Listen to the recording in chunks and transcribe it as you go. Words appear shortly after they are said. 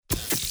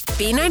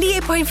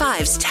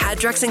B98.5's Tad,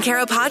 Drex, and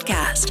Kara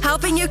podcast,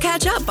 helping you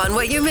catch up on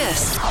what you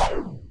missed.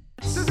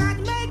 Does that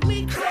make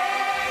me crazy?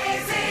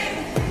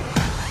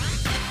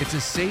 It's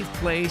a safe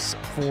place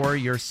for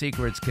your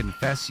secrets.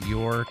 Confess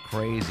you're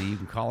crazy. You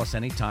can call us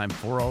anytime,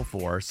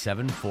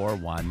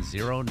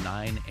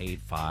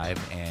 404-741-0985,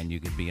 and you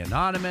can be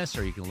anonymous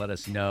or you can let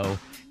us know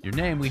your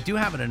name. We do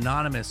have an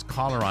anonymous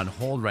caller on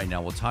hold right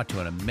now. We'll talk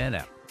to in a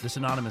minute. This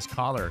anonymous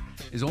caller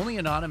is only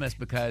anonymous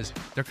because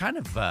they're kind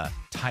of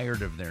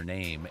tired of their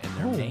name, and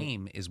their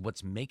name is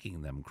what's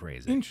making them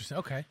crazy. Interesting.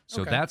 Okay.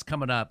 So that's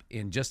coming up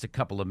in just a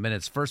couple of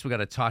minutes. First, we got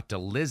to talk to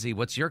Lizzie.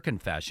 What's your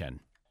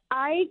confession?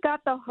 I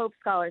got the Hope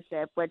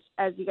Scholarship, which,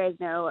 as you guys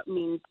know,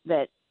 means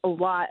that a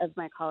lot of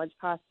my college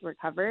costs were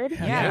covered.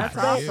 Yeah, that's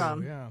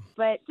awesome. Yeah.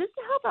 But just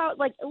to help out,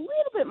 like, a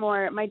little bit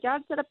more, my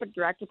dad set up a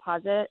direct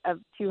deposit of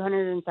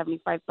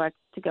 $275 to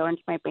go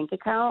into my bank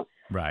account.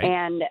 Right.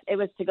 And it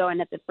was to go in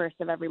at the first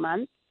of every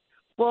month.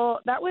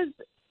 Well, that was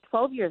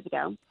 12 years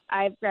ago.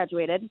 I've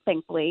graduated,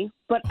 thankfully,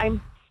 but I'm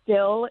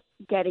still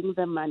getting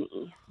the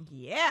money.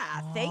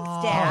 Yeah, thanks,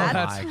 Dad.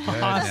 That's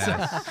my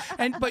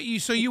awesome. But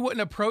you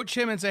wouldn't approach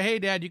him and say, "Hey,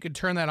 Dad, you could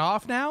turn that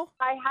off now"?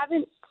 I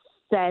haven't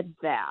said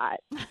that.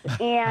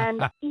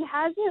 And he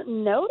hasn't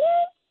noticed,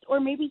 or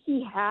maybe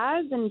he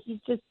has, and he's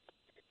just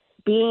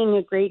being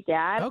a great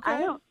dad. Okay. I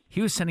don't.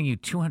 He was sending you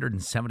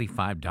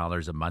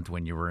 $275 a month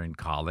when you were in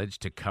college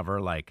to cover,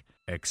 like,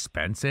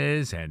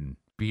 expenses and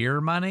beer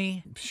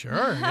money?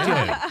 Sure.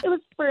 Yeah. It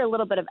was for a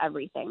little bit of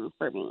everything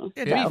for me.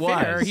 To be fair,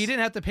 was. he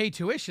didn't have to pay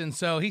tuition,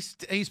 so he's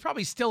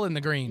probably still in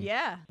the green.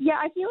 Yeah. Yeah,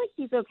 I feel like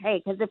he's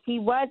okay, because if he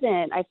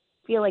wasn't, I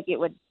feel like it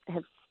would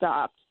have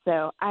stopped.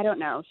 So I don't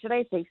know. Should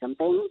I say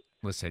something?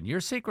 Listen, your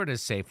secret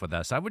is safe with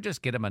us. I would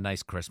just get him a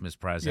nice Christmas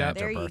present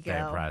There or you birthday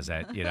go.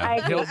 present. You know, I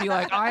he'll agree. be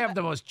like, I have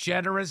the most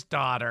generous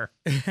daughter.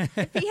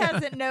 If he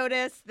hasn't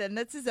noticed, then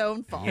that's his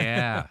own fault.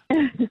 Yeah.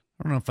 I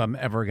don't know if I'm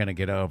ever going to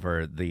get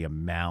over the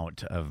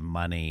amount of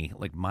money.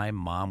 Like, my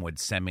mom would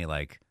send me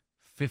like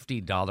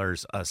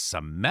 $50 a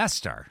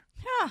semester.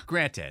 Yeah.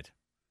 Granted,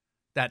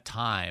 that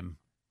time,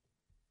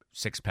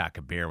 6-pack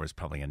of beer was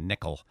probably a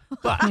nickel.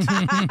 But,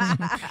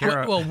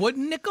 Kara, Well,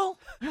 wooden nickel?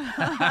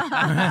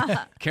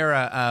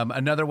 Kara,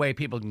 another way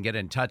people can get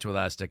in touch with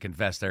us to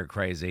confess they're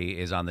crazy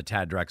is on the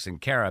Tad, Drex, and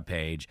Kara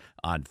page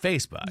on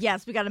Facebook.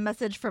 Yes, we got a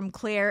message from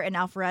Claire in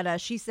Alpharetta.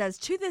 She says,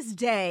 to this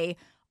day,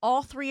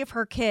 all three of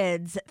her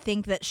kids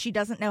think that she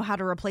doesn't know how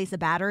to replace a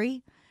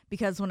battery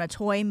because when a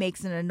toy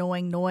makes an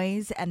annoying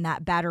noise and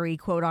that battery,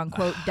 quote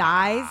unquote,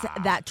 dies,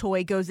 that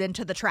toy goes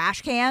into the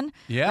trash can.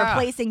 Yeah.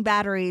 Replacing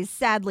batteries,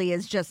 sadly,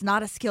 is just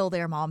not a skill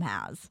their mom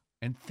has.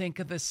 And think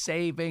of the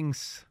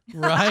savings.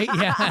 Right?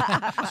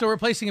 Yeah. So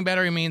replacing a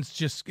battery means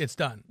just it's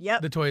done.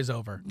 Yep. The toy is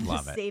over.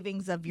 Love The it.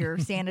 savings of your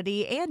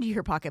sanity and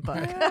your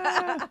pocketbook.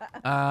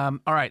 All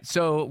right.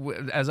 So,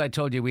 as I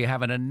told you, we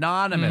have an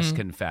anonymous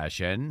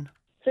confession.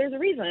 So there's a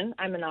reason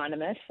I'm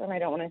anonymous and I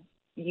don't want to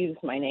use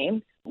my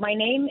name. My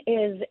name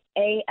is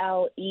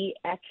Alexa.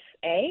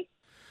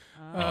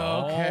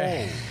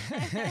 Okay.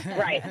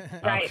 Right.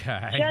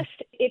 Okay.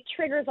 Just, it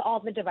triggers all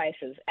the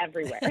devices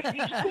everywhere. You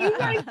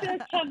guys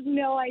just have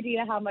no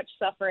idea how much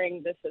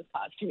suffering this has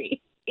caused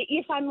me.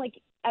 If I'm like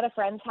at a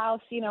friend's house,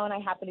 and I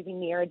happen to be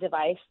near a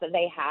device that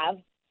they have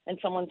and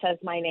someone says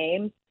my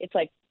name, it's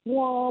like,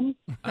 Wom.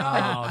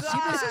 Oh, see,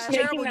 this is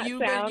Making terrible. that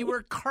You sound.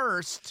 were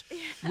cursed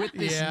with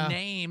this Yeah.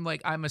 name.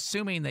 Like, I'm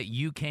assuming that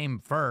you came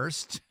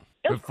first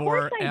Of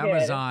before course I did.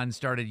 Amazon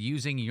started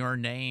using your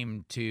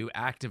name to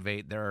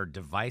activate their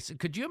device.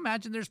 Could you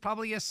imagine there's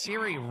probably a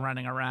Siri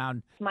running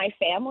around? My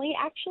family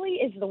actually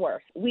is the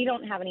worst. We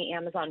don't have any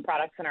Amazon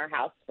products in our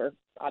house for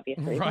obvious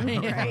reasons.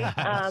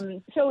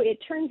 Right. So it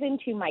turns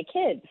into my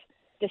kids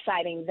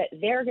deciding that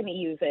they're going to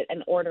use it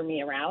and order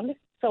me around.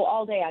 So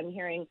all day I'm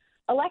hearing,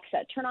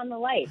 Alexa, turn on the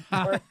light,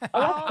 or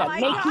Alexa, my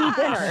make me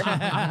dinner.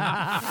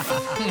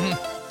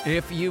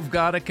 If you've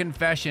got a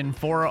confession,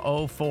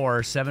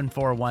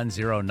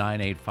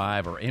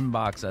 404-741-0985 or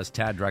inbox us,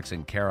 Tad, Drex,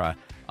 and Kara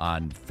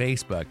on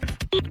Facebook.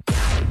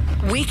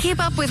 We keep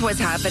up with what's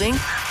happening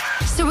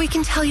so we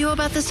can tell you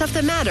about the stuff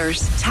that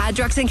matters. Tad,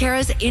 Drex, and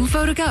Kara's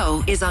Info to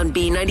Go is on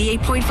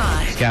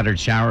B98.5. Scattered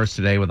showers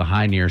today with a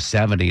high near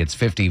 70. It's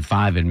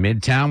 55 in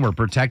Midtown. We're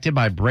protected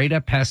by Breda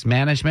Pest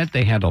Management.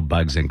 They handle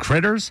bugs and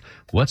critters.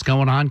 What's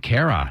going on,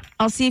 Kara?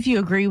 I'll see if you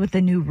agree with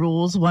the new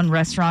rules one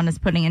restaurant is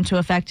putting into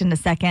effect in a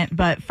second.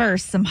 But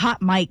first, some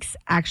hot mics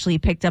actually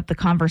picked up the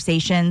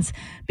conversations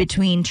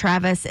between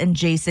Travis and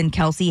Jason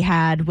Kelsey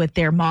had with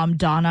their mom,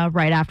 Donna,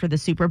 right after the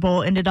Super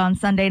Bowl ended on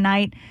Sunday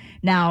night.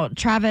 Now,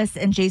 Travis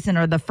and Jason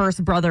are the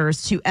first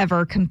brothers to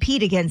ever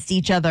compete against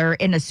each other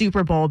in a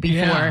Super Bowl before.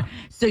 Yeah.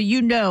 So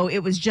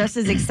it was just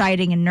as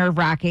exciting and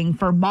nerve-wracking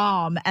for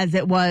mom as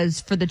it was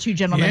for the two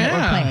gentlemen that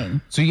were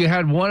playing. So you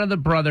had one of the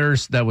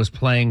brothers that was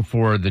playing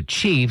for the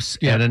Chiefs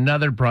and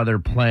another brother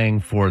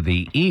playing for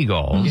the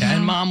Eagles. Yeah,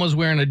 and mom was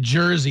wearing a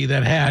jersey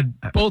that had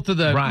both of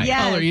the Right.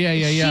 Yes, color.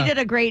 Yeah. She did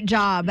a great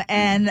job.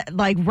 And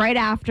right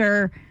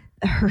after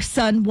her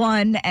son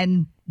won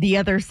and the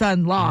other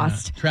son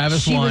lost.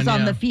 Travis she won, was on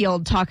yeah. the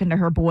field talking to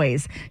her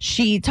boys.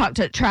 She talked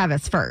to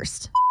Travis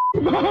first. I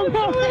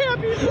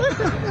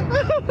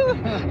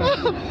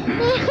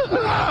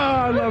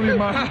love you,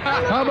 Mom.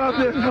 How about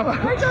this?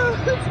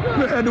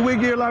 I had the week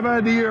of your life. I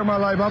had the year of my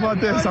life. How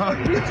about this?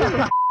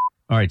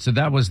 All right, so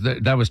that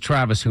was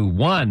Travis who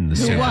won the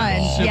Super won,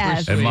 Bowl.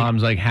 yes. And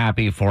Mom's like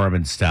happy for him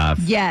and stuff.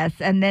 Yes,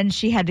 and then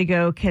she had to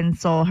go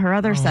console her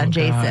other son,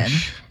 Jason.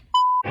 gosh.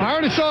 I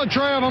already saw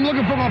Trav. I'm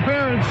looking for my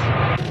parents.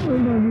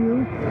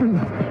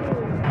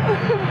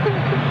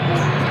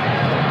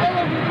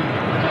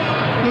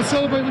 Let's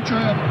celebrate with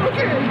Trav.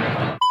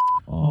 Okay.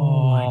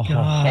 Oh, my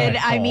God. And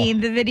I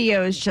mean, the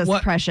video is just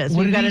What- precious. what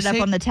We've did got he it up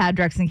say? on the Tad,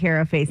 Drex, and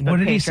Kara Facebook What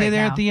did he page say right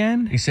there now. at the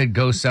end? He said,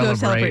 go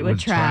celebrate with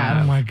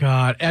Trav. Oh, my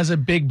God. As a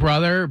big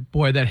brother,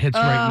 boy, that hits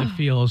right in the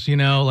feels,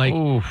 like...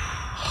 Oof.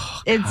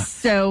 It's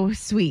so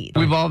sweet.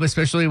 We've all,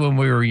 especially when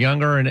we were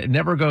younger, and it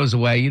never goes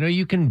away.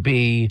 You can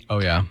be,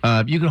 Oh, yeah.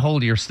 you can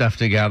hold your stuff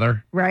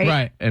together Right?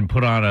 Right. and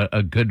put on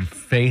a good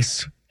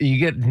face. You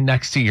get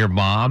next to your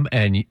mom,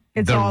 and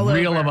It's the all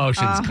real over.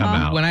 emotions come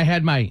out. When I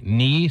had my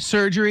knee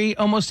surgery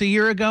almost a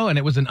year ago, and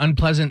it was an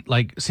unpleasant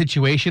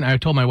situation, I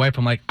told my wife,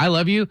 I'm like, I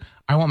love you.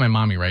 I want my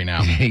mommy right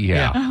now.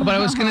 Yeah. But I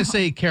was going to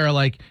say, Kara,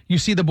 you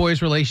see the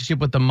boy's relationship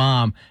with the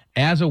mom.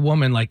 As a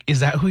woman,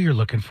 is that who you're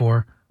looking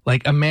for?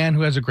 Like a man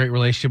who has a great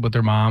relationship with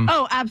their mom?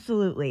 Oh,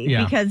 absolutely.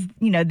 Yeah. Because,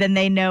 then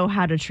they know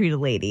how to treat a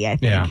lady, I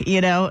think.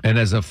 Yeah. And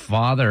as a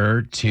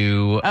father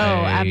to a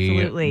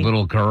absolutely.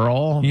 little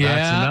girl, Yeah.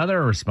 that's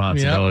another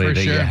responsibility Yeah, for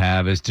that you sure.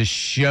 have, is to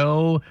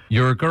show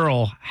your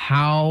girl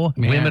how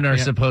women are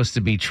supposed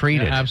to be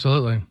treated. Yeah,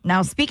 absolutely.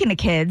 Now, speaking of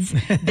kids,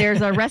 there's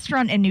a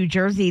restaurant in New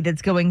Jersey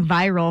that's going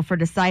viral for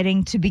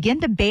deciding to begin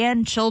to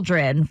ban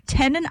children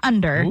 10 and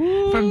under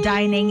from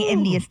dining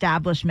in the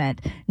establishment.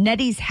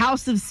 Nettie's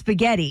House of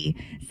Spaghetti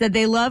said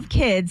they love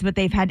kids, but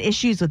they've had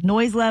issues with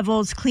noise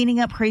levels, cleaning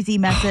up crazy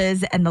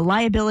messes, and the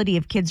liability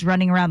of kids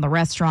running around the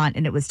restaurant,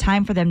 and it was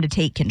time for them to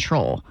take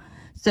control.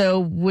 So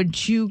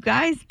would you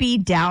guys be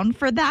down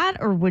for that,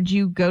 or would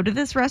you go to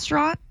this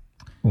restaurant?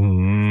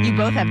 You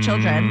both have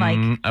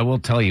children. I will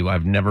tell you,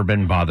 I've never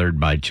been bothered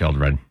by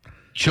children.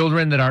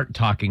 Children that aren't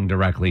talking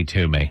directly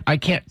to me. I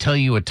can't tell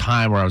you a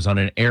time where I was on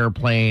an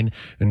airplane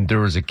and there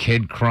was a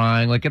kid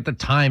crying. Like at the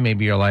time,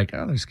 maybe you're like,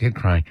 oh, there's a kid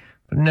crying.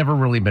 But never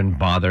really been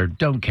bothered.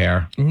 Don't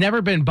care.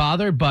 Never been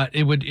bothered, but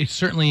it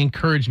certainly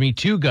encouraged me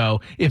to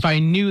go if I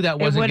knew that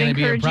wasn't going to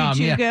be a encourage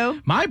problem. you to go?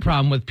 My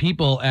problem with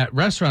people at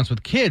restaurants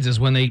with kids is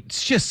when they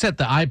just set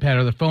the iPad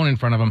or the phone in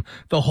front of them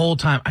the whole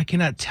time. I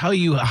cannot tell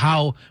you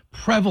how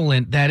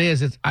prevalent that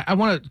is. I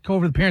want to go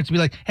over to the parents and be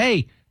like,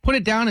 hey, put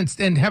it down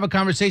and have a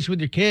conversation with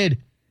your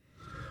kid.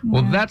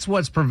 Well, that's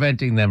what's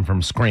preventing them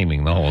from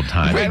screaming the whole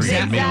time.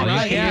 Exactly.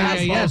 Right.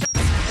 Yeah.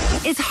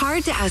 It's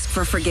hard to ask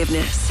for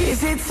forgiveness.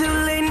 Is it too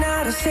late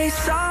now to say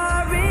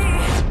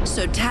sorry?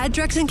 So Tad,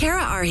 Drex, and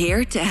Kara are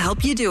here to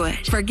help you do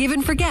it. Forgive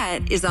and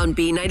Forget is on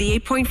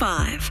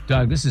B98.5.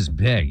 Doug, this is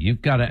big.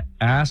 You've got to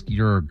ask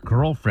your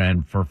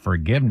girlfriend for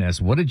forgiveness.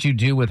 What did you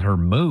do with her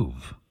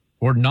move?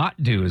 Or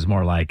not do is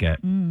more like it.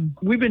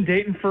 We've been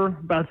dating for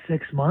about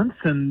 6 months,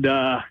 and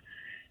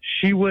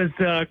she was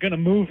going to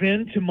move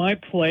into my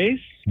place.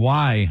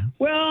 Why?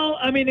 Well,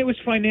 I mean, it was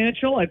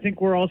financial. I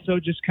think we're also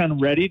just kind of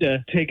ready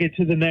to take it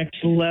to the next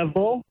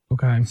level.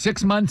 Okay.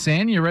 6 months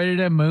in, you're ready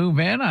to move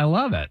in? I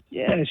love it.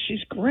 Yeah,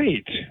 she's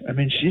great. I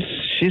mean,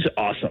 she's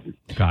awesome.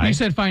 Guy. You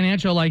said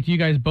financial, do you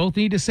guys both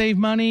need to save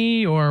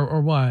money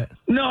or what?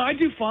 No, I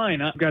do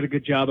fine. I've got a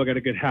good job. I got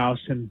a good house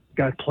and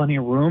got plenty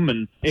of room.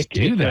 And Let's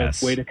do it's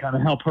this. a way to kind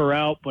of help her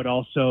out, but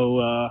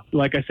also,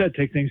 like I said,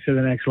 take things to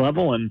the next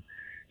level. And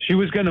she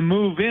was going to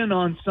move in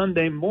on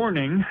Sunday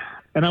morning,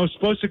 and I was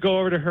supposed to go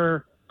over to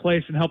her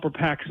place and help her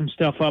pack some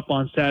stuff up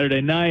on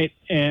Saturday night.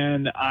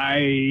 And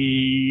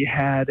I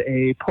had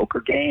a poker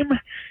game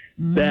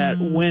that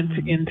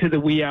went into the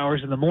wee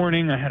hours of the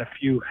morning. I had a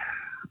few,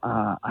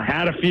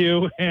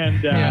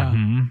 and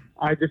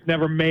I just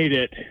never made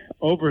it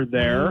over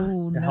there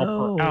to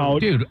help her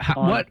out. Dude,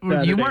 what? You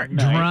Saturday weren't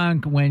night.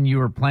 drunk when you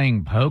were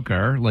playing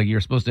poker. Like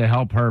you're supposed to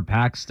help her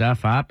pack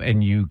stuff up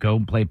and you go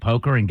play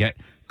poker and get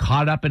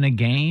caught up in a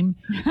game?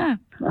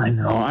 I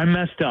know. I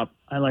messed up.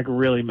 I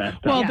really messed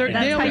up. Well, Yeah, they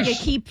that's how always- you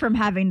keep from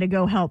having to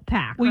go help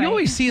pack. Well, you right?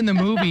 always see in the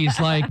movies,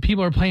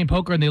 people are playing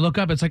poker and they look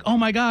up. It's like, oh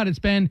my God, it's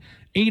been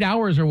 8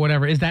 hours or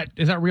whatever. Is that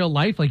real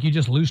life? You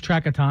just lose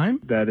track of time?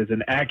 That is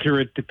an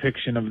accurate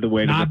depiction of the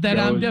way Not that it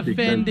that I'm goes because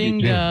defending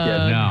you just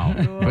get-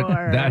 No. But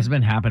Sure. that has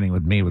been happening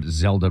with me with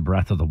Zelda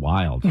Breath of the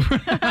Wild. You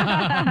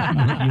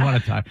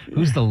want to talk?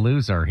 Who's the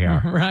loser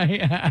here? Right.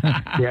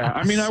 Yeah,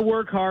 I mean, I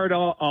work hard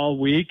all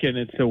week, and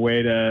it's a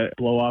way to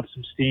blow off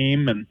some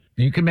steam. And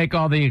You can make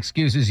all the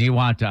excuses you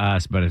want to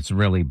us, but it's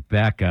really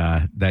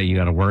Becca that you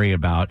got to worry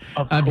about.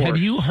 Of Have course.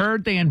 you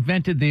heard they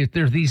invented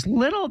there's these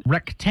little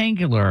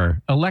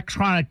rectangular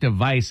electronic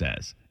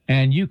devices,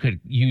 and you could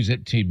use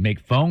it to make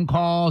phone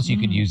calls. You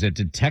could use it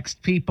to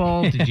text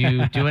people. Did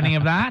you do any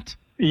of that?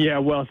 yeah,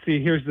 well,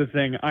 see, here's the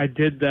thing. I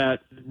did that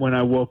when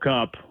I woke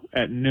up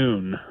at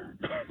noon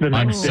the On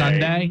next day.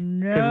 Sunday?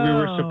 Because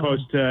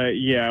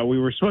we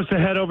were supposed to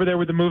head over there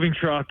with the moving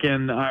truck,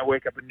 and I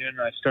wake up at noon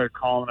and I started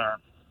calling her.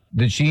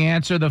 Did she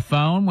answer the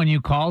phone when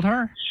you called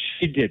her?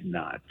 She did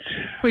not.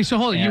 Wait, so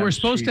hold on. You And were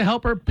supposed to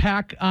help her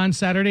pack on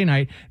Saturday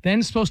night,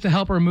 then supposed to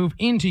help her move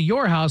into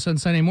your house on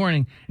Sunday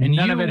morning, and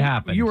None of it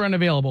happened. You were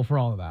unavailable for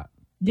all of that.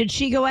 Did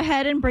she go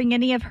ahead and bring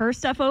any of her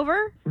stuff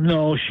over?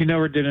 No, she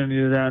never did any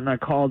of that, and I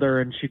called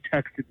her, and she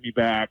texted me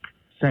back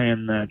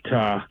saying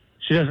that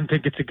she doesn't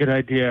think it's a good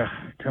idea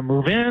to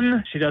move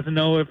in. She doesn't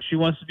know if she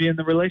wants to be in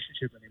the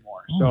relationship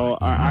anymore. So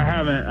I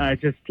haven't. I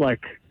just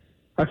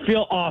I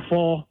feel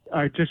awful.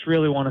 I just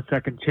really want a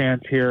second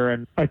chance here,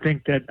 and I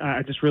think that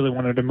I just really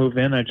wanted to move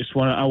in.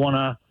 I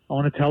want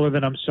to tell her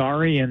that I'm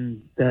sorry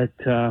and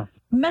that.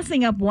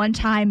 Messing up one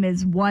time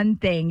is one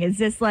thing. Is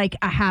this like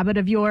a habit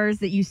of yours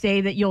that you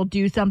say that you'll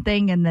do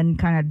something and then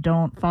kind of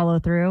don't follow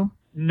through?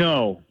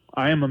 No,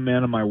 I am a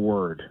man of my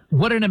word.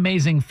 What an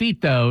amazing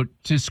feat, though,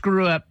 to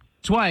screw up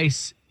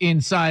twice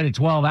inside of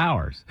 12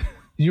 hours.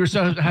 You were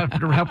supposed to have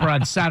to help her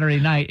on Saturday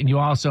night, and you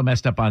also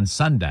messed up on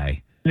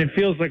Sunday. And it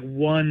feels like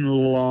one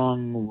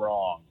long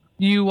wrong.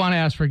 You want to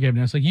ask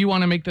forgiveness. Like, you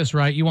want to make this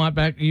right. You want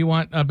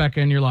Becca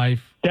in your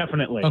life.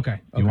 Definitely. Okay.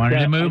 You want her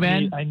to move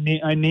in?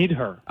 I need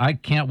her. I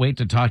can't wait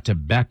to talk to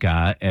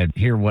Becca and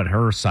hear what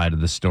her side of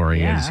the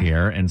story is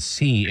here and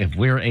see if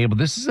we're able.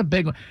 This is a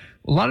big one.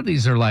 A lot of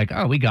these are like,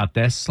 oh, we got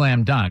this,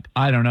 slam dunk.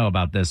 I don't know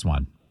about this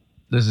one.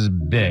 This is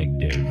big,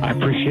 dude. I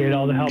appreciate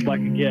all the help I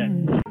can get.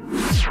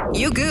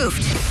 You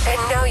goofed, and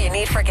now you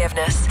need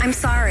forgiveness. I'm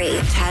sorry.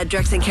 Tad,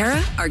 Drex, and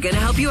Kara are going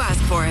to help you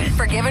ask for it.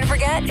 Forgive and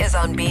Forget is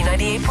on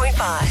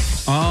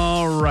B98.5.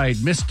 All right.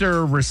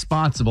 Mr.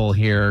 Responsible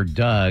here,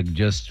 Doug,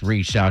 just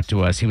reached out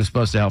to us. He was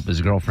supposed to help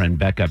his girlfriend,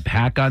 Becca,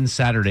 pack on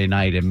Saturday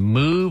night and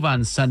move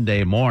on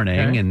Sunday morning.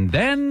 Okay. And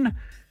then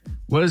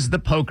was the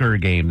poker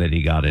game that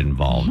he got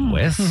involved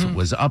with.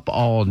 Was up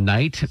all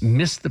night,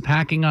 missed the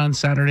packing on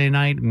Saturday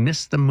night,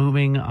 missed the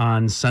moving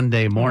on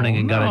Sunday morning,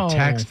 and got a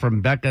text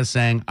from Becca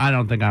saying, I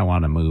don't think I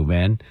want to move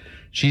in.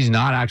 She's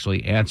not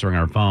actually answering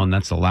her phone.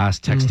 That's the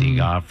last text he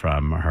got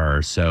from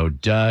her. So,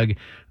 Doug,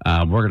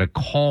 we're going to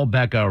call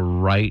Becca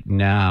right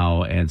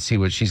now and see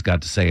what she's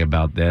got to say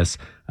about this.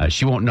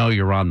 She won't know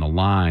you're on the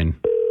line.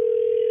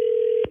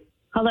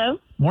 Hello?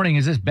 Morning,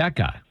 is this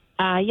Becca?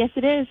 Yes,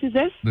 it is. Who's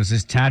this? This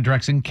is Tad,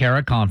 Drex, and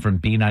Kara calling from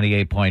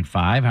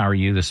B98.5. How are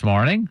you this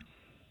morning?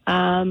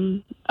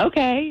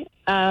 Okay.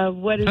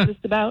 What is this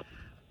about?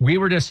 We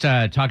were just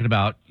talking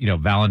about,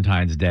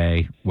 Valentine's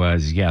Day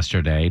was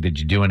yesterday. Did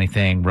you do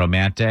anything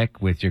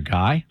romantic with your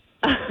guy?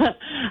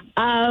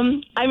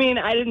 I mean,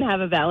 I didn't have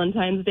a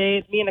Valentine's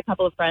Day. Me and a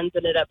couple of friends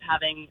ended up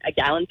having a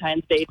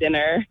Galentine's Day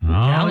dinner. Oh,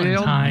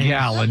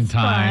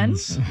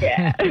 Galentine's.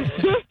 Yeah.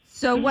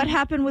 So what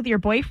happened with your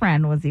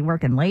boyfriend? Was he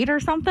working late or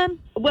something?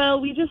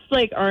 Well, we just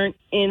aren't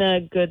in a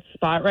good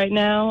spot right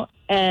now,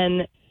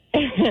 and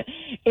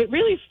it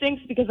really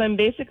stinks because I'm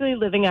basically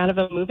living out of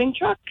a moving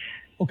truck.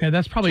 Okay,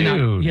 that's probably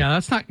not. Yeah,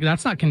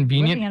 that's not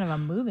convenient. Living out of a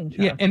moving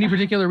truck. Yeah. Any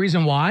particular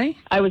reason why?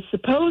 I was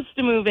supposed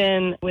to move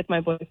in with my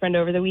boyfriend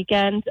over the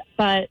weekend,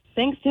 but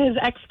thanks to his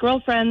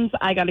ex-girlfriends,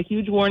 I got a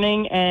huge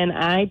warning, and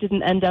I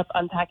didn't end up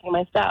unpacking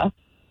my stuff.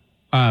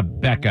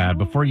 Becca,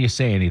 before you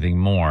say anything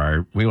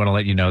more, we want to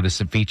let you know this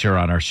is a feature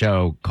on our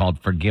show called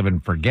Forgive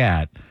and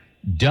Forget.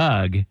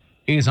 Doug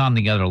is on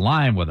the other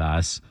line with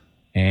us,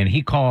 and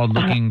he called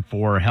looking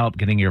for help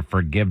getting your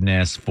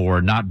forgiveness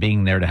for not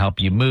being there to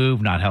help you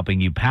move, not helping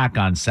you pack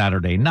on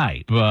Saturday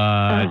night.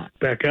 But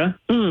Becca,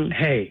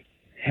 hey,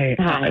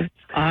 Hi.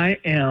 I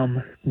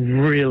am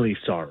really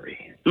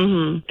sorry.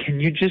 Can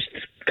you just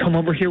come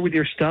over here with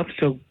your stuff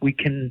so we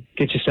can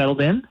get you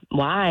settled in?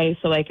 Why?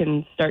 So I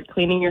can start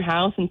cleaning your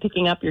house and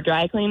picking up your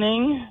dry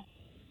cleaning?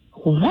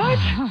 What?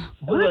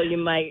 Well, you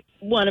might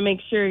want to make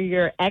sure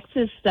your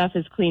ex's stuff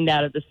is cleaned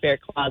out of the spare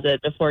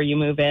closet before you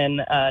move in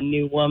a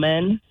new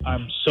woman.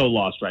 I'm so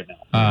lost right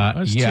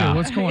now. Too.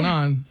 What's going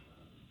on?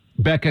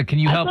 Becca, can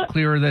you help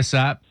clear this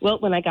up? Well,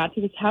 when I got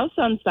to his house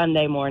on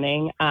Sunday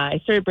morning, I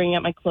started bringing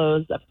up my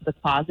clothes up to the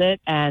closet,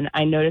 and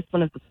I noticed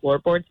one of the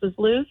floorboards was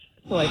loose.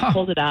 So I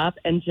pulled it up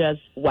and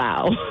just,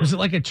 wow. Was it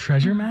like a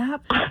treasure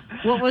map?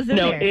 What was in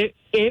there? No,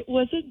 it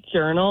was a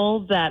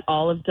journal that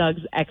all of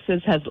Doug's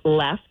exes has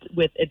left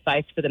with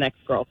advice for the next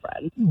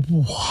girlfriend.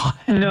 What?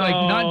 No, like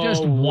not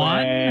just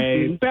one?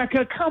 way.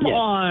 Becca, come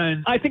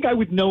on. I think I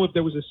would know if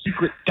there was a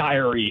secret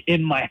diary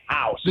in my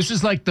house. This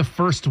is like the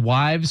First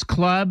Wives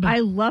Club. I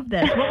love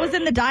this. What was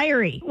in the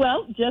diary?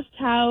 Well, just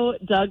how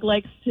Doug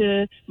likes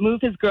to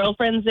move his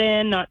girlfriends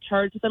in, not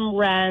charge them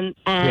rent,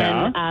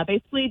 and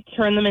basically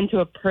turn them into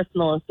a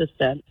personal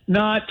assistant.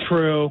 Not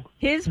true.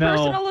 His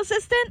personal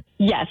assistant?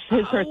 Yes,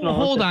 his personal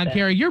Hold assistant. on,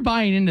 Carrie. You're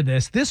buying into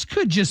this. This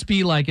could just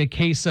be like a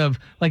case of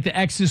like the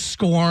exes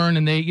scorn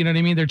and they, you know what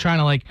I mean? They're trying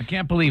to I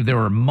can't believe there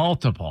were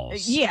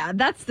multiples. Yeah,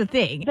 that's the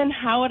thing. Then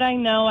how would I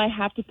know I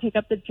have to pick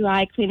up the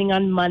dry cleaning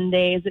on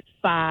Mondays at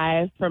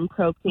 5 from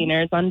Pro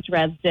Cleaners on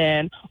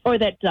Dresden, or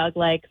that Doug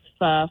likes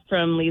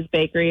from Lee's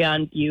Bakery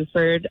on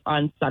Buford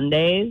on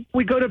Sundays.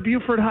 We go to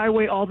Buford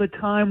Highway all the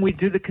time. We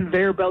do the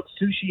conveyor belt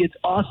sushi. It's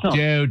awesome.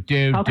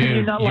 Dude. How can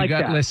you not like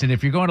that? Listen,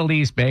 if you're going to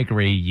Lee's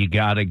Bakery, you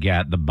got to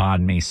get the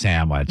banh mi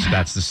sandwich.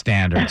 That's the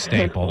standard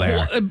staple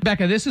there.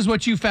 Becca, this is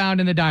what you found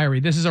in the diary.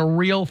 This is a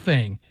real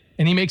thing.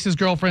 And he makes his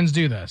girlfriends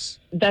do this.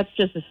 That's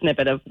just a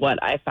snippet of what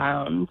I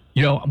found.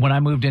 You know, when I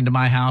moved into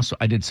my house,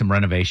 I did some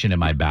renovation in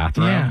my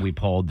bathroom. Yeah. We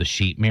pulled the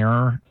sheet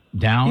mirror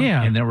down,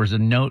 and there was a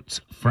note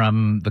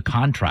from the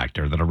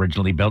contractor that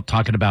originally built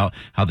talking about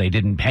how they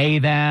didn't pay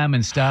them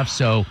and stuff.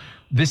 So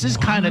this is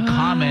kind of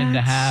common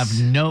to have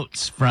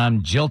notes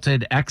from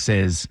jilted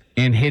exes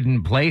in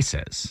hidden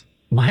places.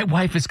 My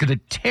wife is going to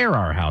tear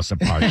our house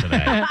apart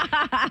today.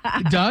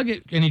 Doug,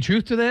 any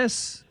truth to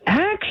this?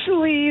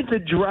 Actually, the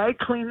dry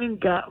cleaning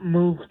got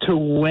moved to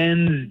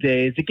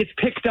Wednesdays. It gets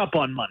picked up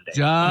on Monday.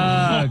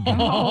 Doug,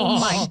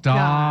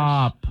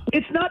 stop.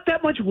 It's not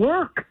that much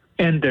work,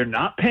 and they're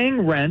not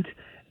paying rent.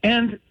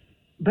 And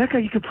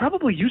Becca, you could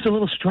probably use a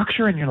little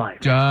structure in your life.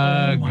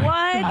 Doug.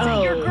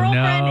 What? Your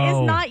girlfriend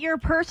is not your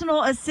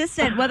personal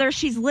assistant, whether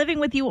she's living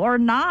with you or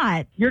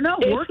not. You're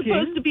not It's working.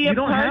 supposed to be you a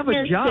don't have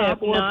a job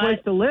partnership, or a not- place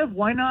to live.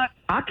 Why not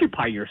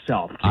occupy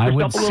yourself? Keep I would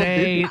yourself a little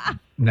say busy.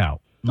 no.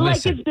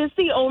 Listen. Is this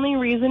the only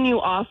reason you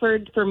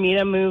offered for me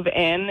to move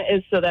in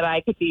is so that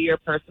I could be your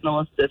personal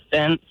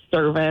assistant,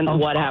 servant, Of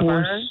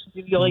whatever? course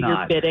You're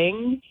not.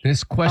 bidding.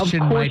 This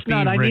question Of course might be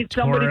not. I need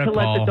rhetorical. somebody to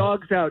let the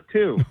dogs out,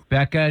 too.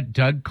 Becca,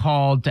 Doug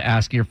called to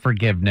ask your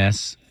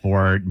forgiveness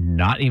for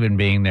not even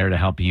being there to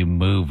help you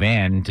move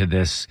in to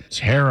this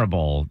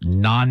terrible,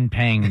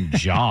 non-paying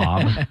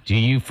job. Do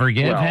you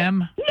forgive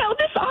him? No,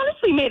 this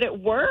honestly made it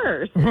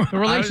worse.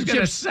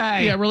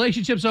 The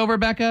relationship's over,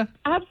 Becca?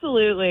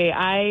 Absolutely.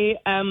 I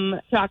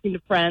am talking to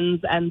friends,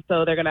 and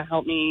so they're going to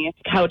help me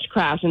couch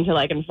crash until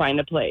I can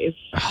find a place.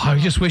 Oh, I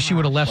just wish you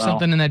would have left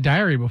something in that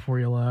diary before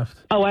you left.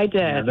 Oh, I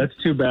did. Yeah, that's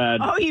too bad.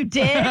 Oh, you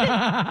did?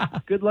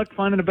 Good luck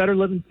finding a better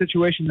living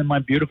situation than my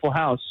beautiful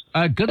house.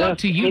 Good luck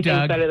to you, Anything's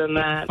Doug. better than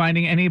that.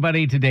 Finding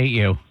anybody to date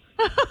you.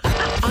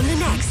 On the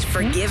next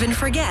Forgive and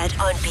Forget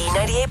on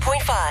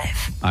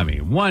B98.5. I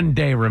mean, one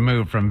day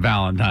removed from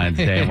Valentine's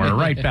Day, and we're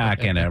right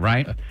back in it,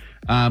 right?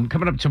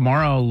 Coming up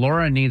tomorrow,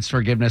 Laura needs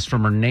forgiveness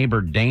from her neighbor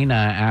Dana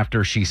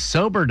after she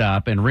sobered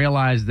up and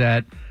realized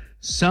that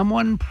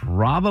someone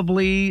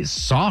probably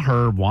saw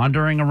her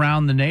wandering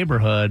around the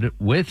neighborhood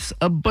with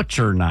a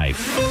butcher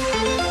knife.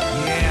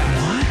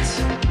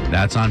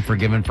 That's on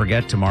Forgive and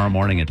Forget tomorrow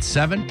morning at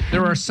 7.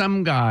 There are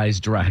some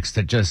guys, Drex,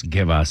 that just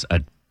give us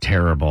a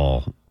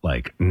terrible,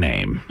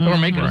 name. Or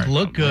make us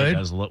look good.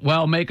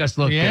 Make us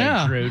look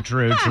good.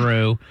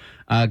 True.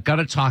 Got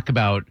to talk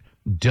about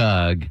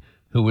Doug,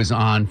 who was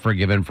on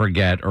Forgive and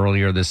Forget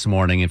earlier this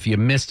morning. If you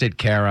missed it,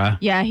 Kara.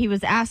 Yeah, he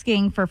was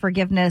asking for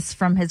forgiveness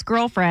from his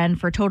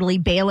girlfriend for totally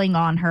bailing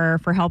on her,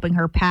 for helping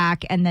her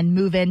pack and then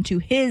move into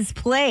his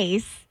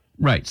place.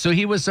 Right. So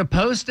he was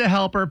supposed to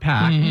help her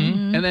pack,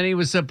 and then he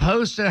was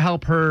supposed to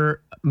help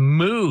her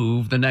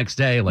move the next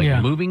day.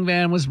 Moving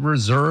van was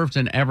reserved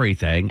and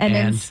everything. And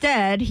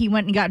instead, he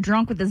went and got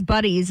drunk with his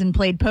buddies and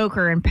played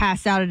poker and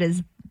passed out at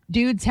his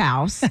dude's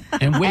house.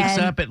 And wakes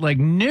up at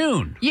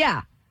noon.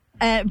 Yeah.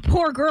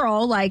 Poor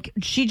girl,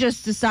 she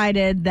just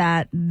decided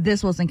that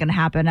this wasn't going to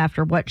happen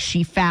after what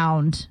she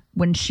found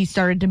when she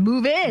started to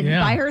move in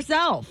by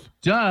herself.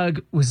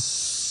 Doug was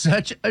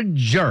such a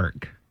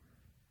jerk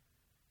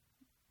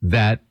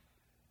that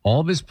all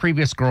of his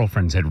previous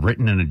girlfriends had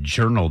written in a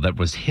journal that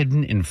was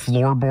hidden in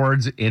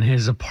floorboards in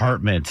his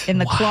apartment. In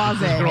the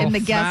closet, in the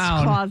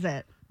guest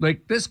closet.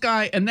 This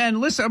guy, and then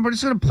listen, I'm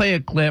just going to play a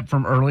clip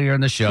from earlier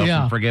in the show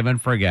from Forgive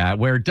and Forget,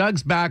 where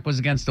Doug's back was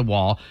against the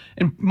wall.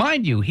 And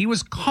mind you, he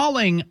was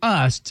calling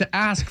us to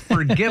ask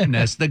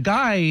forgiveness. The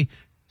guy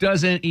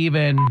doesn't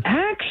even...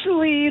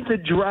 Actually, the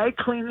dry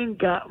cleaning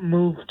got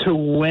moved to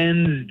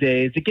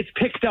Wednesdays. It gets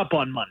picked up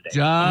on Monday.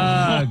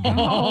 Doug,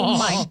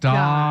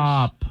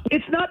 stop.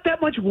 It's not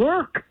that much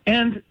work.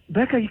 And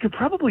Becca, you could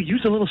probably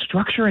use a little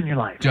structure in your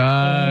life.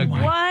 Doug.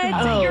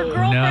 What? Your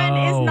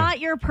girlfriend is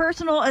not your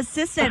personal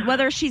assistant,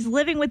 whether she's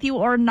living with you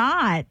or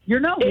not. You're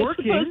not It's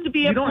working. supposed to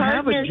be you a don't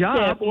have a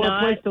job partnership, or a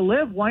not- place to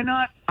live. Why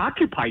not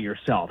occupy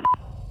yourself?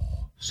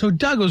 So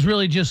Doug was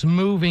really just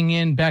moving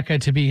in Becca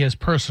to be his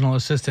personal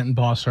assistant and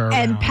boss her around.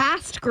 And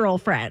past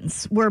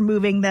girlfriends were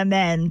moving them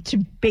in to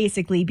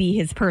basically be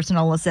his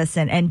personal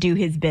assistant and do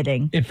his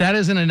bidding. If that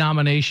isn't a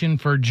nomination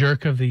for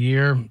Jerk of the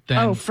Year, then...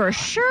 Oh, for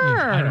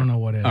sure. I don't know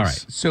what is. All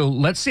right, so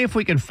let's see if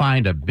we can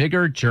find a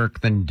bigger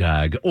jerk than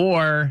Doug,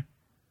 or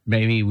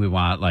maybe we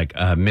want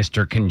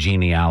Mr.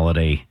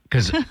 Congeniality,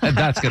 because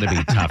that's going to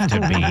be tough to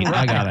beat.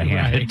 I got to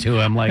hand it to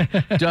him.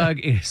 Doug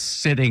is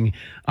sitting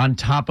on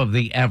top of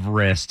the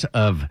Everest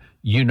of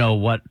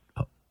you-know-what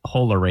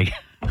holery.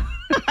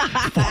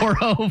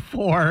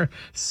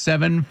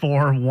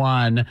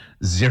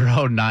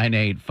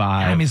 404-741-0985.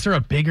 I mean, is there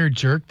a bigger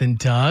jerk than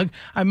Doug?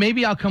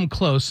 Maybe I'll come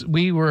close.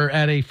 We were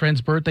at a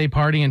friend's birthday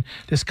party, and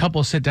this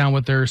couple sit down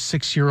with their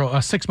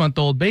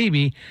 6-month-old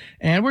baby,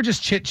 and we're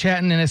just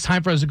chit-chatting, and it's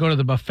time for us to go to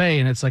the buffet,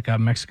 and it's like a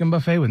Mexican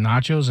buffet with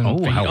nachos and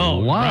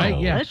right?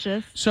 Yeah.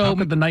 Delicious. So how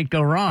could the night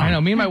go wrong? I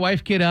know. Me and my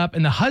wife get up,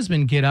 and the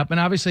husband get up, and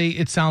obviously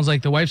it sounds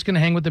like the wife's going to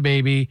hang with the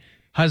baby.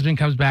 Husband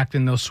comes back,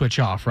 then they'll switch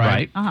off,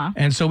 right? Uh-huh.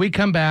 And so we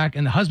come back,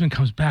 and the husband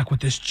comes back with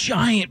this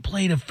giant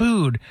plate of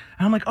food.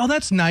 And I'm like, oh,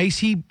 that's nice.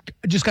 He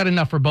just got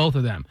enough for both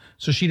of them,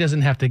 so she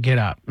doesn't have to get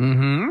up.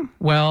 Mm-hmm.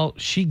 Well,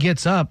 she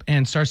gets up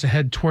and starts to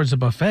head towards the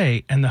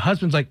buffet, and the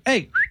husband's like,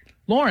 hey,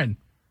 Lauren,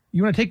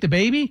 you want to take the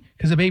baby?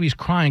 Because the baby's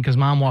crying because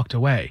mom walked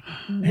away.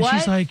 And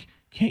she's like,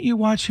 can't you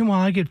watch him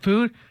while I get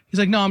food? He's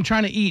like, no, I'm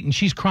trying to eat, and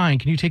she's crying.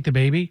 Can you take the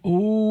baby?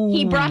 Ooh.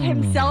 He brought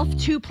himself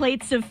 2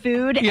 plates of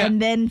food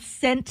and then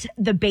sent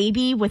the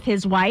baby with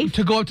his wife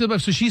to go up to the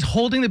buffet. So she's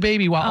holding the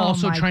baby while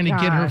also trying to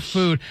get her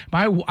food.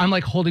 I'm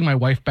like holding my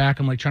wife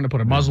back. I'm like trying to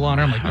put a muzzle on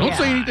her. I'm like, don't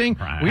say anything.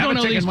 We don't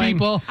know these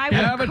people.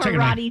 I would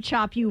karate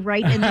chop you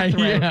right in the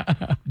throat.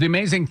 The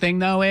amazing thing,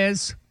 though,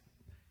 is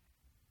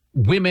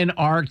women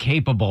are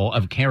capable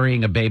of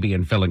carrying a baby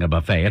and filling a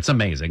buffet. It's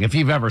amazing. If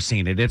you've ever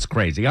seen it, it's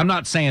crazy. I'm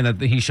not saying that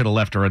he should have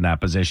left her in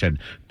that position,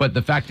 but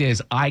the fact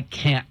is I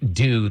can't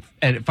do,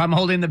 and if I'm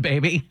holding the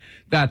baby,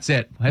 that's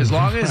it. As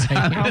long as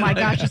oh my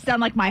gosh, you sound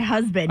like my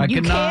husband.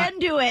 You can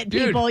do it,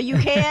 people. You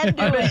can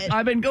do it.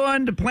 I've been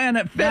going to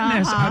Planet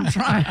Fitness. I'm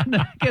trying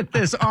to get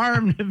this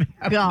arm to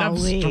have enough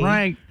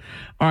strength.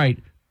 All right,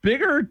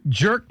 bigger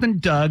jerk than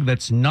Doug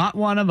that's not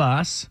one of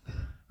us.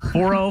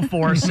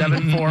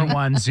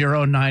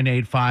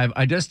 404-741-0985.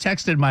 I just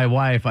texted my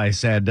wife. I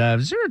said,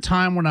 is there a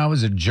time when I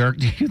was a jerk,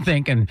 do you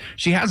think? And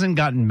she hasn't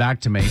gotten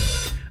back to me.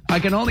 I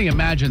can only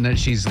imagine that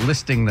she's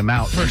listing them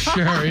out. For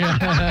sure,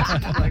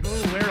 yeah. Like,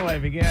 where do I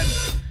begin?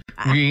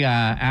 We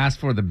asked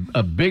for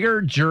a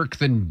bigger jerk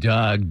than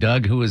Doug.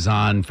 Doug, who was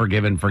on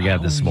Forgive and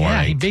Forget this morning.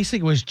 Yeah, he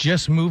basically was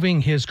just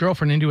moving his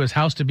girlfriend into his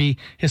house to be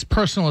his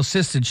personal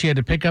assistant. She had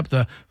to pick up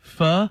the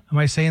pho. Am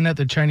I saying that?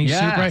 The Chinese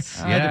soup, right?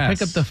 Had to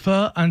pick up the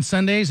pho on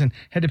Sundays and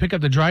had to pick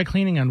up the dry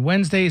cleaning on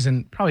Wednesdays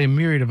and probably a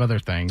myriad of other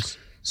things.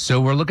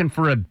 So we're looking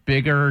for a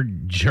bigger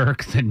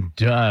jerk than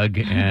Doug,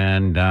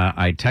 and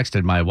I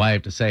texted my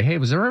wife to say, hey,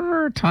 was there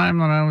ever a time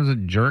when I was a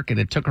jerk? And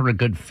it took her a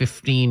good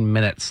 15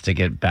 minutes to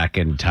get back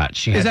in touch.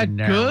 She Is had that to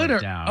narrow good?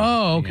 it down.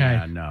 Oh, okay.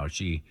 Yeah, no,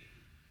 she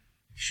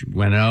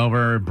went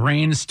over,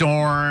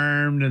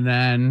 brainstormed, and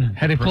then...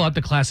 Had to pull out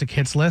the classic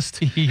hits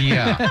list?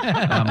 Yeah.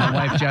 My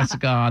wife,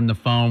 Jessica, on the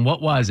phone.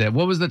 What was it?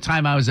 What was the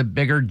time I was a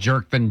bigger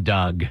jerk than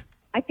Doug?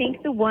 I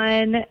think the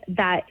one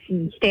that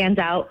stands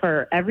out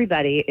for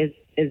everybody is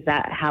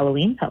that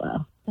Halloween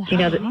pillow. You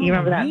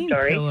remember that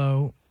story?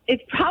 Pillow.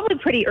 It's probably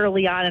pretty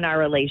early on in our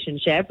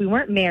relationship. We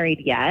weren't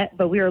married yet,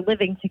 but we were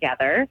living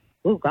together.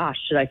 Oh, gosh,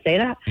 should I say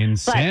that? In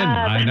sin,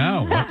 I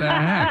know. What the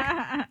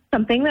heck?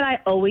 Something that I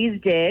always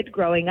did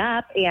growing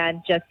up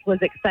and just was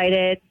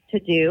excited to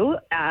do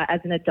as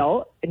an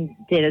adult and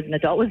did as an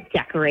adult was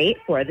decorate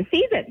for the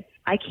season.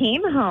 I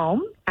came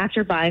home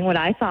after buying what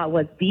I thought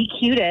was the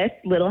cutest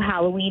little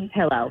Halloween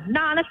pillow.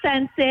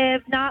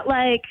 Non-offensive, not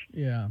like,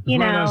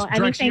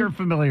 Drex, you're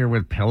familiar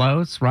with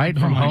pillows, right?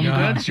 From Home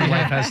Goods. Your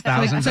wife has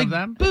thousands of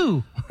them.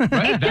 Boo.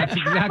 Right? That's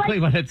exactly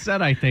what it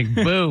said, I think.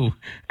 Boo.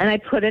 And I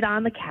put it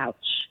on the couch.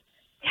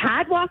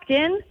 Tad walked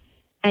in,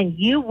 and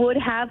you would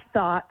have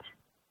thought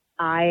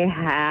I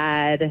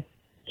had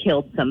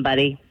killed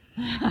somebody.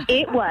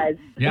 It was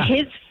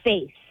his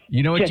face.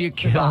 You know what you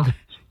killed? Dropped.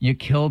 You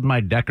killed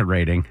my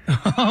decorating.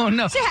 Oh,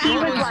 no.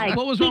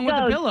 What was wrong with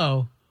the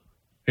pillow?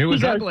 It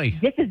was ugly.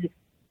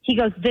 He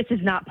goes, this is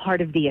not part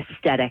of the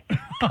aesthetic.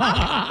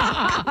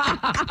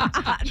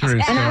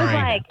 True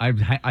story.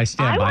 And I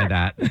stand by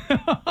that.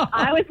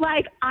 I was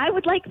like, I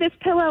would like this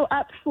pillow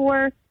up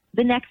for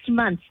the next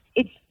month.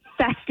 It's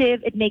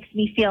festive. It makes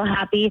me feel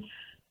happy.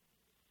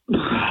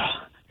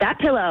 That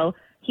pillow,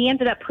 he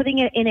ended up putting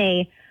it in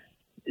a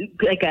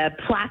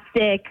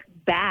plastic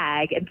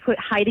bag and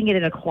hiding it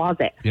in a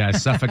closet. Yeah, I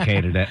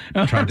suffocated it.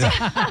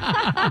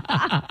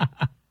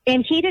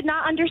 And he did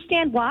not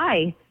understand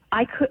why.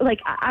 I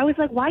was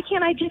like, why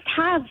can't I just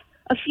have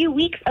a few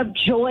weeks of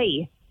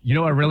joy? You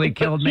know what really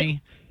killed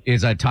me?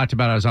 Is I talked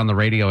about I was on the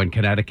radio in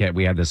Connecticut.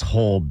 We had this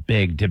whole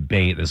big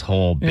debate, this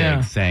whole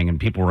big thing, and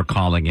people were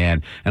calling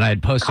in. And I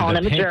had posted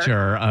a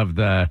picture of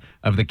the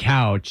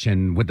couch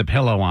and with the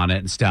pillow on it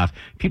and stuff.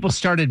 People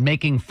started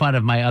making fun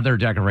of my other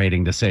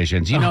decorating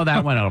decisions. You know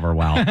that went over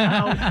well. Oh,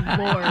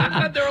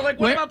 Lord. They were like,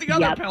 what about the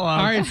other pillow?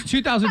 All right, it's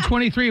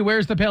 2023.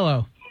 Where's the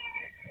pillow?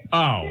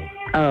 Oh,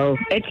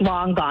 it's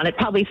long gone. It's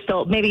probably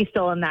still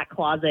in that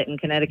closet in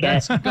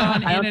Connecticut. That's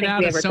gone in and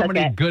out of so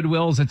many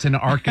Goodwills. It's in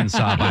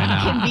Arkansas by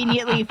now.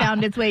 Conveniently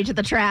found its way to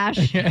the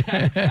trash.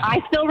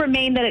 I still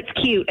remain that it's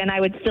cute, and I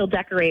would still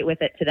decorate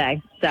with it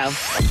today. So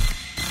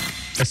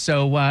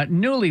So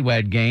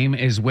Newlywed Game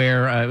is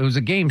where it was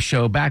a game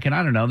show back in,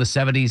 I don't know, the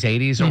 70s,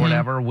 80s or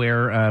whatever,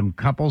 where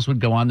couples would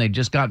go on. They'd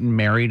just gotten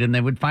married and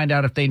they would find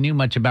out if they knew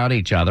much about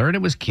each other. And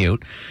it was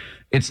cute.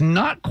 It's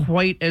not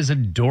quite as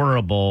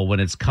adorable when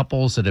it's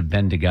couples that have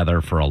been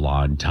together for a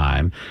long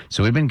time.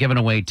 So we've been giving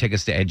away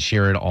tickets to Ed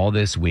Sheeran all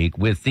this week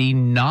with the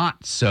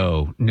not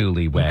so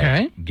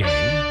Newlywed Game.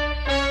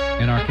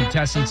 And our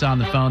contestants on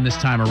the phone this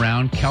time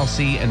around,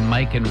 Kelsey and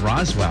Mike and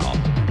Roswell.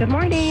 Good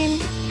morning.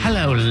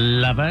 Hello,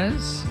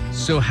 lovers.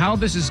 So how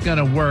this is going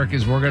to work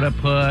is we're going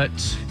to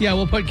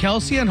we'll put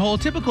Kelsey on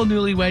hold. Typical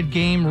Newlywed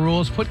Game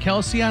rules. Put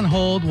Kelsey on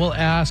hold. We'll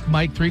ask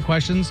Mike 3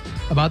 questions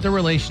about their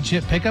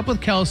relationship. Pick up with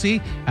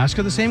Kelsey. Ask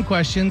her the same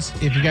questions.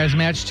 If you guys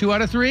match 2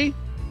 out of 3,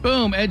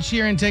 boom, Ed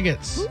Sheeran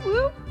tickets.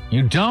 Woo-woo.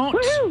 You don't?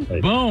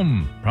 Woo-hoo.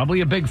 Boom.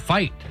 Probably a big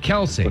fight.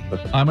 Kelsey,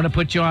 I'm going to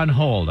put you on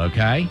hold,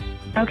 okay?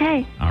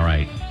 Okay. All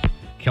right.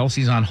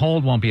 Kelsey's on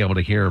hold, won't be able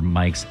to hear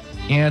Mike's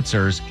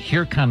answers.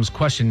 Here comes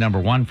question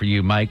number 1 for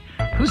you, Mike.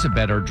 Who's a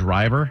better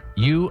driver,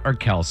 you or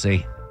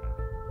Kelsey?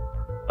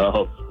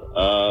 This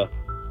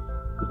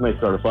may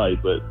start a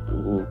fight, but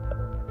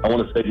I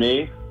want to say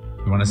me.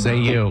 You want to say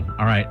you.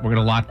 All right, we're going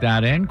to lock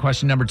that in.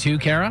 Question number 2,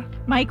 Kara?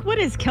 Mike, what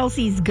is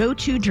Kelsey's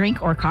go-to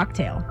drink or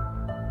cocktail?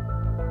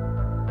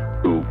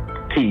 Ooh,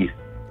 tea.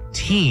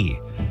 Tea.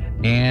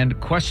 And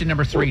question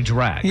number 3,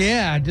 Drex.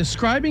 Yeah,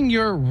 describing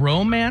your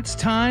romance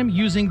time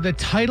using the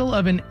title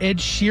of an Ed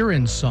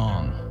Sheeran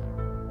song.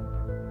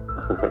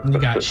 You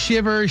got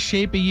Shiver,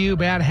 Shape of You,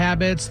 Bad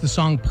Habits, the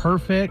song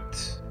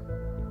Perfect.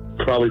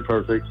 Probably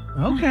Perfect.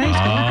 Okay. It's gonna be perfect.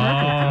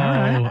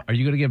 All right. Are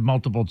you going to give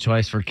multiple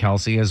choice for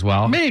Kelsey as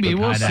well? Maybe,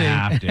 we'll see.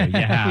 Have to. You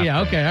have yeah,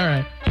 to. okay, all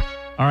right.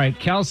 All right,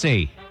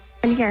 Kelsey.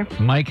 I'm here.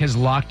 Mike has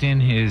locked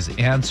in his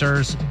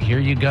answers. Here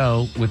you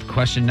go with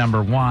question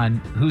number 1.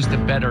 Who's the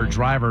better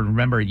driver?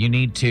 Remember, you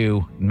need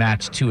to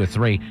match 2 or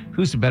 3.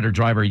 Who's the better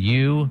driver,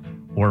 you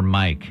or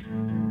Mike?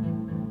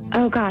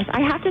 Oh, gosh.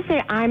 I have to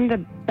say I'm the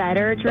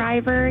better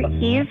driver.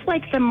 He's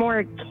like the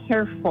more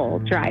careful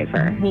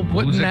driver. Well,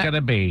 who's it going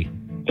to be?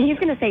 He's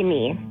going to say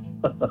me.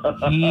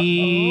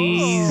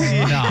 He's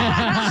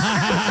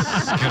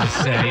not going to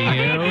say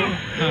you.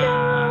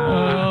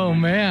 Oh,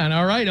 man.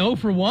 All right, 0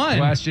 for 1.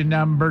 Question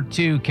number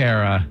 2,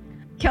 Kara.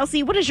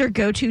 Kelsey, what is your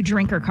go-to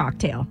drink or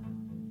cocktail?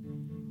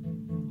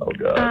 Oh,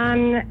 God.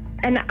 An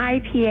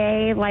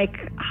IPA, like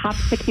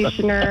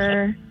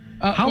Hopsecutioner.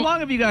 How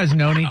long have you guys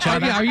known each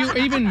other? Are you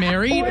even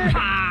married?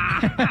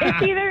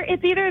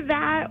 It's either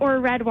that or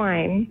red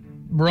wine.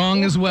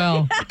 Wrong as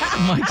well.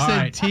 Mike All said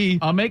right. tea.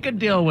 I'll make a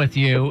deal with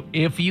you.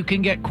 If you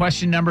can get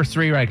question number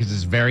 3 right, because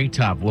it's very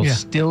tough, we'll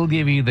still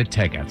give you the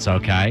tickets,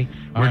 okay?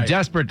 We're right.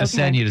 desperate to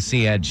send you to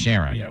see Ed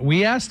Sheeran. Yeah,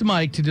 we asked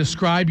Mike to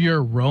describe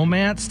your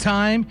romance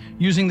time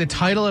using the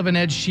title of an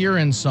Ed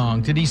Sheeran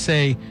song. Did he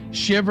say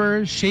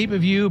Shiver, Shape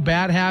of You,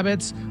 Bad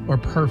Habits, or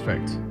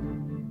Perfect?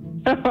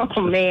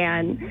 Oh,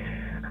 man.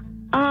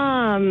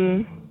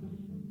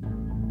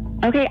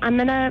 Okay, I'm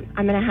gonna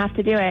have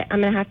to do it.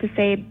 I'm gonna have to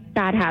say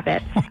Bad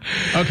Habits.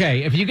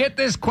 Okay, if you get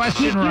this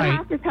question You right,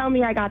 have to tell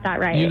me I got that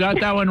right. you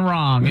got that one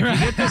wrong. If you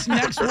get this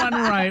next one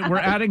right, we're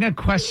adding a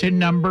question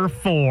number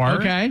 4.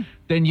 Okay.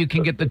 Then you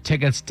can get the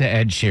tickets to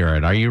Ed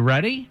Sheeran. Are you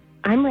ready?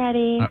 I'm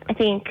ready, I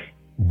think.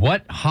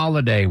 What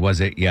holiday was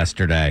it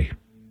yesterday?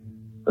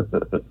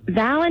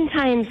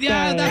 Valentine's Day.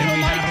 Yeah, that's what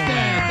Mike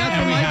said. That's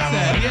what Mike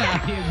said.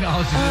 Yeah. He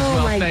acknowledges it as Oh,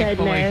 well, my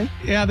thankfully. goodness.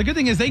 Yeah, the good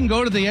thing is they can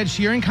go to the Ed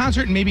Sheeran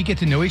concert and maybe get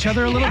to know each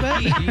other a little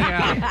bit.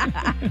 Yeah.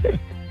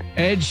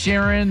 Ed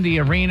Sheeran, the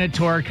arena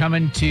tour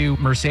coming to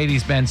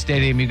Mercedes-Benz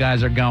Stadium. You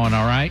guys are going,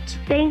 all right?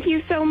 Thank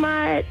you so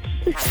much.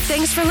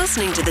 Thanks for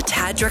listening to the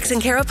Tad, Drex,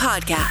 and Kara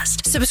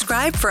podcast.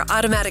 Subscribe for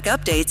automatic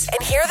updates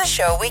and hear the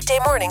show weekday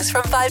mornings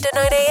from 5 to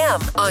 9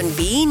 a.m. on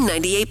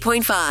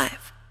B98.5.